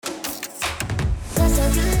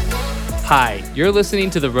Hi, you're listening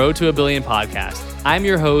to the Road to a Billion podcast. I'm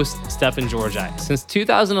your host, Stefan Georgi. Since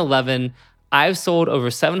 2011, I've sold over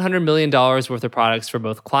 $700 million worth of products for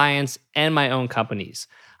both clients and my own companies.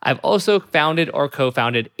 I've also founded or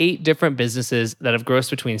co-founded 8 different businesses that have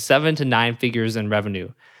grossed between 7 to 9 figures in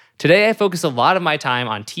revenue. Today, I focus a lot of my time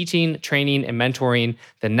on teaching, training, and mentoring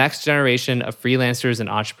the next generation of freelancers and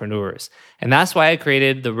entrepreneurs. And that's why I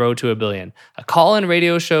created The Road to a Billion, a call-in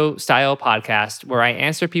radio show style podcast where I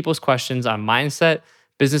answer people's questions on mindset,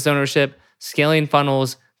 business ownership, scaling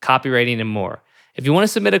funnels, copywriting, and more. If you want to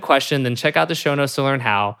submit a question, then check out the show notes to learn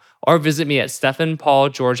how, or visit me at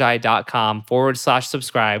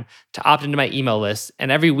stefanpaulgeorgi.com/subscribe to opt into my email list.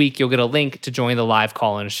 And every week, you'll get a link to join the live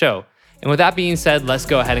call-in show. And with that being said, let's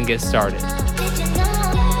go ahead and get started.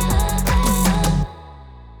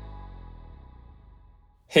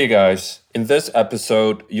 Hey guys, in this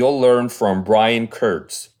episode, you'll learn from Brian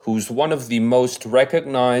Kurtz, who's one of the most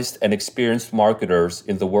recognized and experienced marketers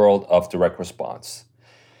in the world of direct response.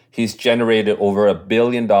 He's generated over $1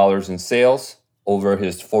 billion in sales over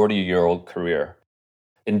his 40-year-old career.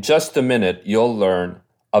 In just a minute, you'll learn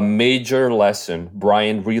a major lesson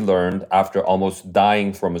Brian relearned after almost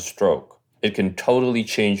dying from a stroke. It can totally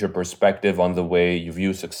change your perspective on the way you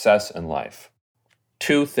view success in life.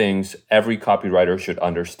 2 things every copywriter should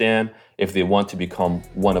understand if they want to become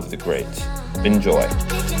one of the greats. Enjoy.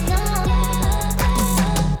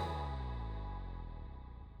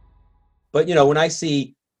 But, when I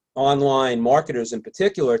see online marketers in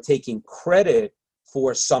particular taking credit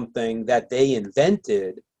for something that they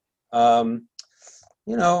invented, I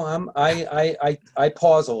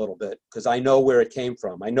pause a little bit because I know where it came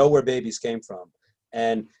from. I know where babies came from.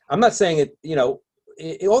 And I'm not saying it,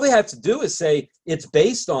 all they have to do is say it's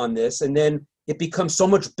based on this, and then it becomes so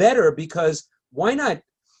much better because why not?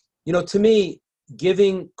 To me,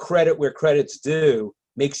 giving credit where credit's due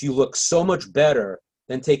makes you look so much better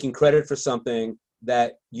than taking credit for something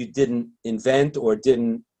that you didn't invent or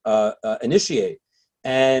didn't initiate.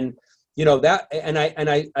 And I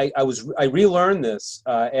relearned this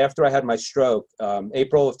after I had my stroke,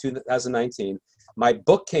 April of 2019. My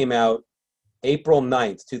book came out April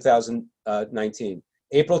 9th, 2019.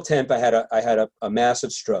 April 10th, I had a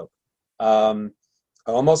massive stroke. I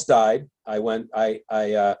almost died. At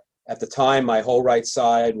the time, my whole right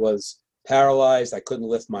side was paralyzed. I couldn't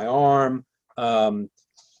lift my arm.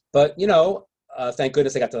 But thank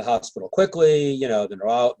goodness I got to the hospital quickly.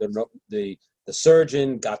 The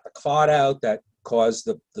surgeon got the clot out that caused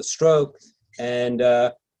the stroke, and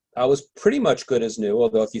I was pretty much good as new.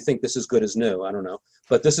 Although if you think this is good as new, I don't know,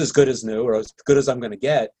 but this is good as new, or as good as I'm going to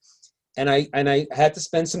get. And I had to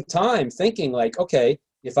spend some time thinking, like, okay,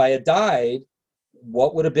 if I had died,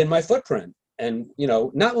 what would have been my footprint? And I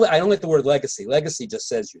don't like the word legacy. Legacy just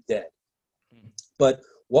says you're dead. But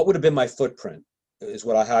what would have been my footprint is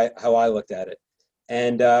how I looked at it.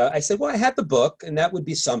 And I said, well, I had the book, and that would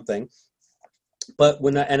be something. But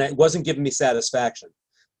it wasn't giving me satisfaction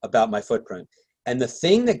about my footprint. And the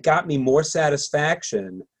thing that got me more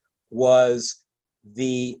satisfaction was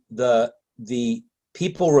the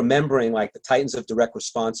people remembering, like, the Titans of Direct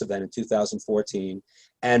Response event in 2014,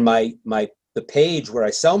 and the page where I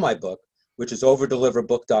sell my book, which is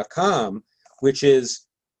overdeliverbook.com, which is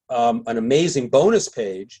an amazing bonus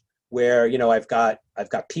page where I've got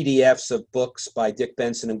PDFs of books by Dick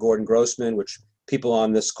Benson and Gordon Grossman, which people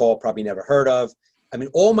on this call probably never heard of. I mean,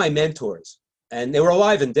 all my mentors, and they were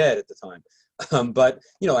alive and dead at the time. But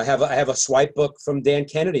I have a swipe book from Dan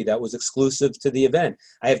Kennedy that was exclusive to the event.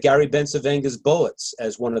 I have Gary Bencivenga's Bullets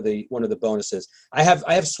as one of the bonuses. I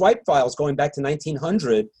have swipe files going back to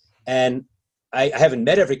 1900, and I haven't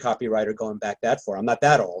met every copywriter going back that far. I'm not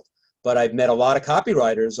that old, but I've met a lot of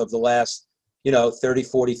copywriters of the last 30,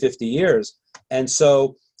 40, 50 years. And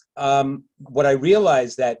so what I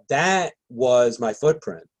realized that was my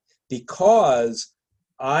footprint, because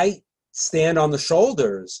I stand on the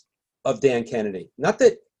shoulders of Dan Kennedy. Not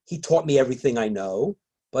that he taught me everything I know,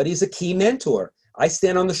 but he's a key mentor. I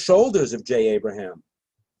stand on the shoulders of Jay Abraham.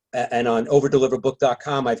 And on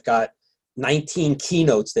overdeliverbook.com, I've got 19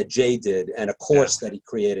 keynotes that Jay did and a course that he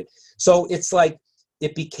created. So it's like,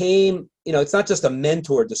 it became, it's not just a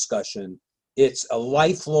mentor discussion. It's a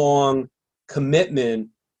lifelong commitment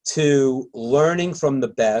to learning from the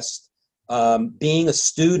best, being a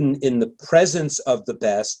student in the presence of the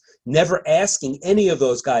best, never asking any of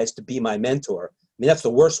those guys to be my mentor. I mean, that's the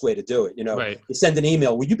worst way to do it. Right. You send an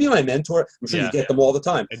email, will you be my mentor? I'm sure you get them all the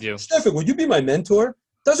time. I do. Stefan, will you be my mentor?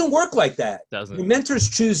 Doesn't work like that. Doesn't. Your mentors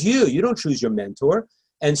choose you. You don't choose your mentor.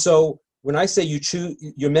 And so when I say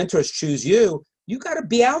your mentors choose you, you got to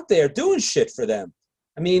be out there doing shit for them.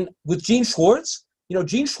 I mean, with Gene Schwartz,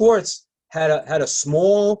 Gene Schwartz had a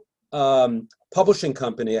small publishing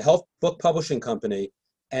company, a health book publishing company,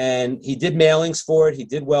 and he did mailings for it. He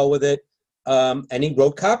did well with it, and he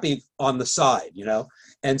wrote copy on the side,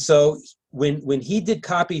 And so when he did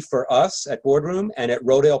copy for us at Boardroom and at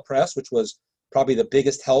Rodale Press, which was probably the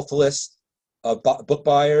biggest health list of book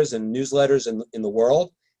buyers and newsletters in the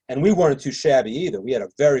world, and we weren't too shabby either. We had a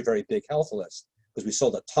very, very big health list because we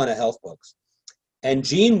sold a ton of health books. And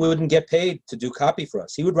Gene wouldn't get paid to do copy for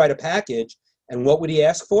us. He would write a package, and what would he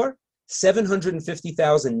ask for?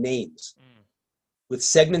 750,000 names with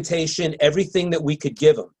segmentation, everything that we could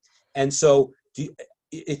give him. And so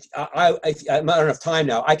I don't have enough time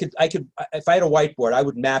now. I could if I had a whiteboard, I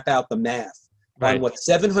would map out the math on what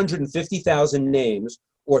 750,000 names,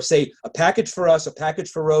 or say a package for us, a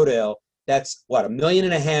package for Rodale, that's what, 1.5 million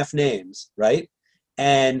names, right?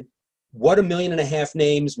 And what 1.5 million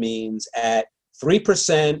names means at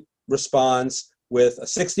 3% response with a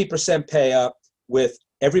 60% pay up, with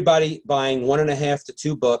everybody buying 1.5 to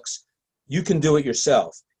 2 books, you can do it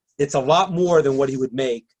yourself. It's a lot more than what he would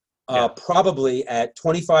make probably at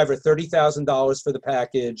 $25,000 or $30,000 for the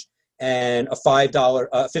package and a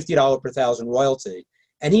 $50 per thousand royalty.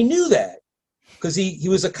 And he knew that because he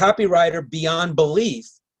was a copywriter beyond belief,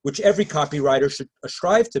 which every copywriter should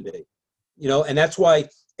strive to be, and that's why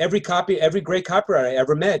every great copywriter I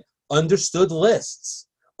ever met understood lists,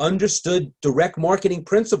 understood direct marketing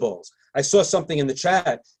principles. I saw something in the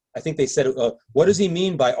chat. I think they said, what does he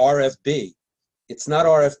mean by RFB? It's not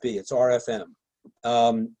RFB, it's RFM.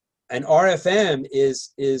 And RFM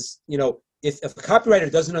is if a copywriter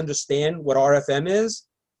doesn't understand what RFM is,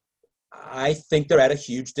 I think they're at a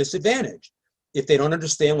huge disadvantage. If they don't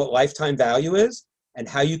understand what lifetime value is and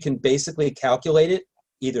how you can basically calculate it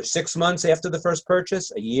either 6 months after the first purchase,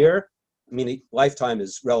 a year. I mean, lifetime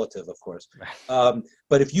is relative, of course.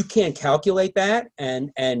 But if you can't calculate that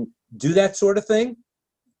and do that sort of thing,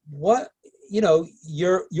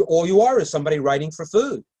 you're all you are is somebody writing for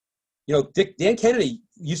food. Dan Kennedy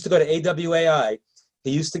used to go to AWAI.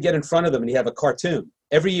 He used to get in front of them and he'd have a cartoon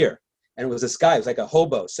every year. And it was this guy, it was like a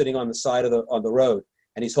hobo sitting on the side of the road,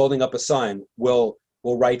 and he's holding up a sign, "We'll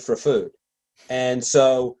write for food." And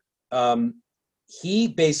so he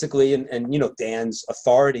basically, and Dan's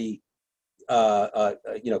authority,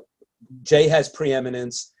 Jay has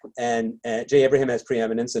preeminence, and Jay Abraham has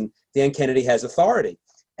preeminence, and Dan Kennedy has authority.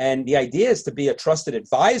 And the idea is to be a trusted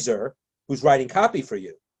advisor who's writing copy for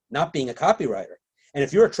you, not being a copywriter. And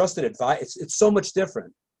if you're a trusted advisor, it's so much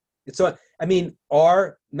different. I'll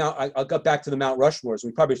go back to the Mount Rushmores.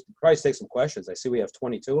 We probably take some questions. I see we have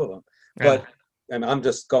 22 of them, but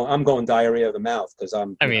I'm going diarrhea of the mouth because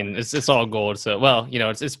it's all gold. So,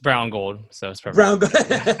 it's brown gold. So it's perfect. Brown gold.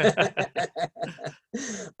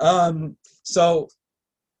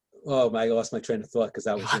 I lost my train of thought because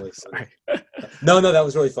that was really funny. No, that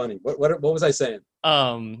was really funny. What was I saying?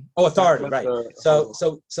 Authority, right. So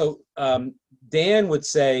Dan would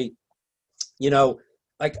say, my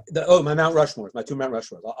Mount Rushmores, my 2 Mount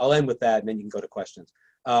Rushmores. I'll end with that, and then you can go to questions.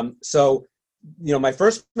 My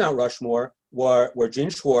first Mount Rushmore were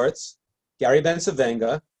Gene Schwartz, Gary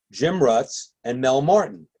Bensavenga, Jim Rutz, and Mel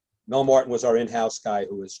Martin. Mel Martin was our in-house guy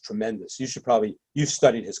who was tremendous. You've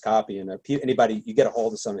studied his copy, and anybody, you get a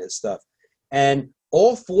hold of some of his stuff. And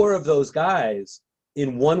all 4 of those guys,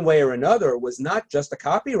 in one way or another, was not just a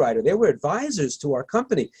copywriter. They were advisors to our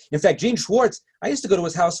company. In fact, Gene Schwartz, I used to go to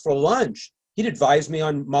his house for lunch. He'd advise me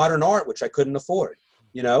on modern art, which I couldn't afford,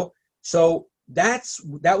 So that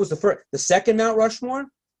was the first. The second Mount Rushmore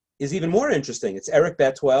is even more interesting. It's Eric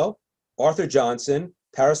Betwell, Arthur Johnson,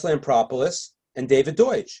 Paris Lampropoulos, and David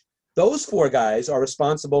Deutsch. Those 4 guys are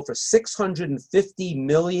responsible for 650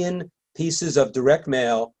 million pieces of direct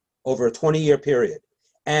mail over a 20-year period.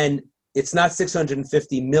 And it's not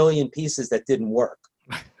 650 million pieces that didn't work.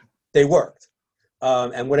 They worked.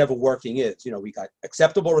 And whatever working is, we got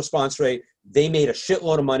acceptable response rate. They made a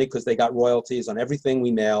shitload of money because they got royalties on everything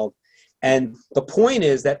we mailed. And the point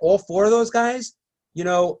is that all 4 of those guys,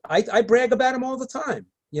 I brag about them all the time.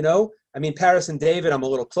 Paris and David, I'm a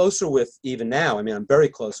little closer with even now. I'm very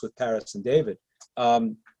close with Paris and David.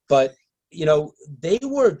 But they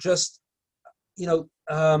were just,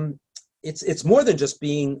 it's more than just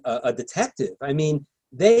being a detective.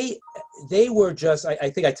 They were just, I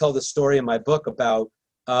think I tell the story in my book about,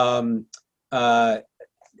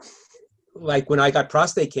 when I got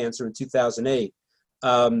prostate cancer in 2008,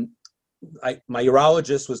 my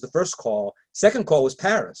urologist was the first call. Second call was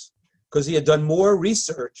Paris, because he had done more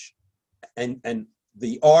research, and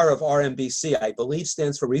the R of RMBC, I believe,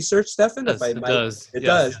 stands for research, Stefan? It does. It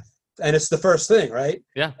does. And it's the first thing, right?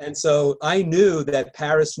 Yeah. And so I knew that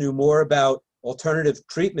Paris knew more about alternative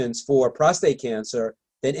treatments for prostate cancer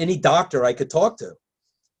than any doctor I could talk to.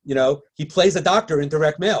 He plays a doctor in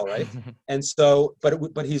direct mail, right? And so,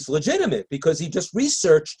 but he's legitimate because he just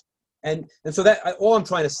researched. And so all I'm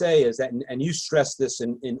trying to say is that, and you stress this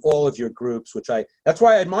in all of your groups, that's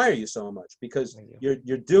why I admire you so much, because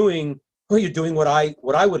you're doing what I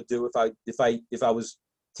would do if I was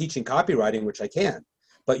teaching copywriting, which I can,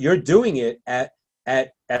 but you're doing it at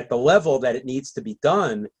the level that it needs to be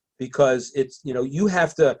done, because it's, you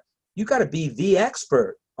got to be the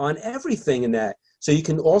expert on everything in that. So you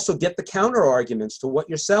can also get the counter arguments to what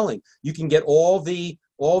you're selling. You can get all the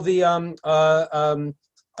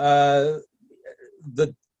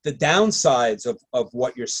downsides of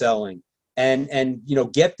what you're selling, and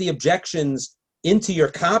get the objections into your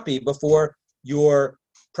copy before your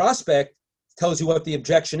prospect tells you what the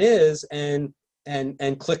objection is and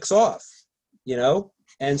clicks off.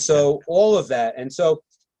 And so all of that, and so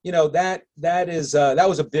that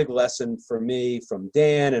was a big lesson for me from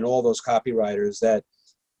Dan and all those copywriters, that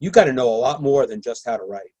you got to know a lot more than just how to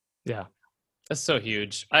write. Yeah, that's so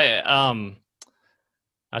huge. I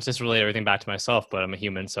just relate everything back to myself, but I'm a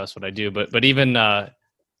human, so that's what I do. But even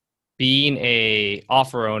being a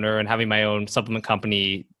offer owner and having my own supplement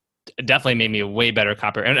company definitely made me a way better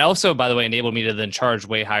copywriter, and also, by the way, enabled me to then charge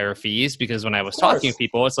way higher fees, because when I was talking to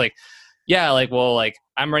people, it's like, yeah, like, well, like,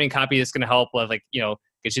 I'm writing copy that's going to help with, like,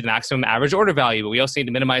 get you the maximum average order value, but we also need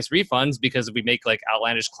to minimize refunds because if we make like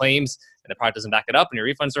outlandish claims and the product doesn't back it up and your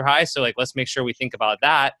refunds are high. So like, let's make sure we think about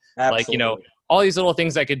that. Absolutely. Like, all these little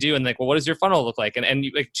things I could do. And like, well, what does your funnel look like? And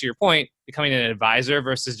like, to your point, becoming an advisor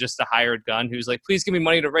versus just a hired gun who's like, please give me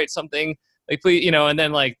money to write something, like, please, and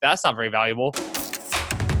then like, that's not very valuable.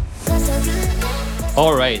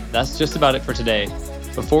 All right, that's just about it for today.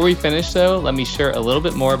 Before we finish though, let me share a little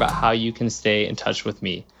bit more about how you can stay in touch with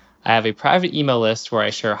me. I have a private email list where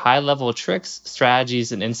I share high-level tricks,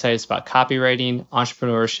 strategies, and insights about copywriting,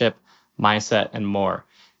 entrepreneurship, mindset, and more.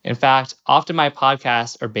 In fact, often my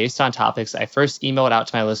podcasts are based on topics I first emailed out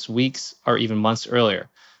to my list weeks or even months earlier.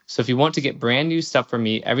 So if you want to get brand new stuff from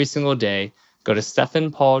me every single day, go to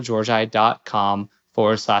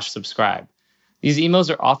stephanpaulgeorgi.com/subscribe. These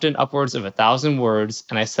emails are often upwards of 1,000 words,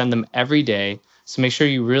 and I send them every day, so make sure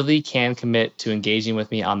you really can commit to engaging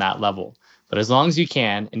with me on that level. But as long as you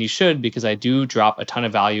can, and you should, because I do drop a ton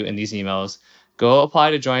of value in these emails, go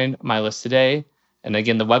apply to join my list today. And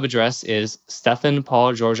again, the web address is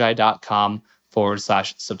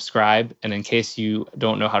stephanpaulgeorgi.com/subscribe. And in case you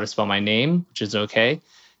don't know how to spell my name, which is okay,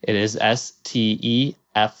 it is STEFAN,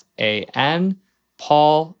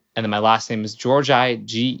 Paul, and then my last name is Georgi,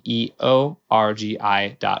 GEORGI.com.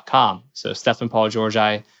 So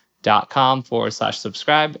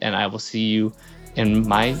stephanpaulgeorgi.com/subscribe, and I will see you in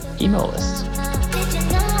my email list.